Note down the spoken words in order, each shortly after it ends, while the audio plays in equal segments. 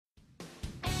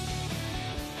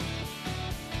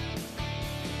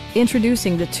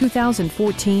Introducing the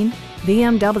 2014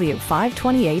 BMW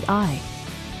 528i.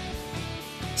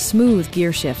 Smooth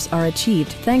gear shifts are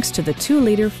achieved thanks to the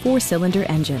 2-liter 4-cylinder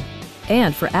engine.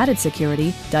 And for added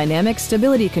security, dynamic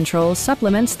stability control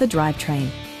supplements the drivetrain.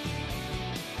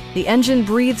 The engine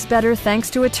breathes better thanks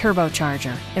to a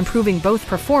turbocharger, improving both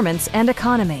performance and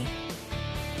economy.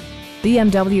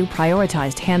 BMW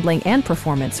prioritized handling and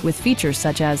performance with features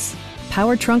such as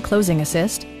power trunk closing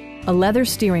assist, a leather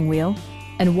steering wheel,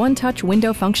 and one-touch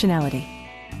window functionality.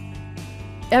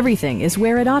 Everything is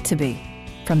where it ought to be,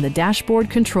 from the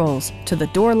dashboard controls to the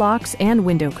door locks and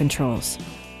window controls.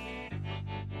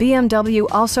 BMW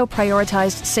also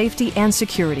prioritized safety and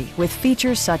security with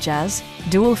features such as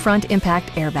dual front impact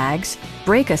airbags,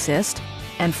 brake assist,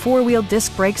 and 4-wheel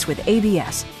disc brakes with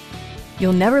ABS.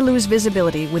 You'll never lose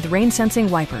visibility with rain-sensing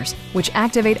wipers, which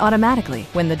activate automatically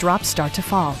when the drops start to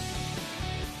fall.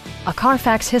 A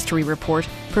Carfax history report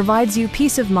provides you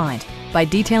peace of mind by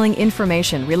detailing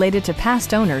information related to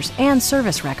past owners and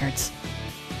service records.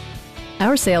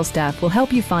 Our sales staff will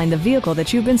help you find the vehicle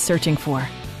that you've been searching for.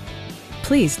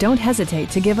 Please don't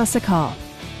hesitate to give us a call.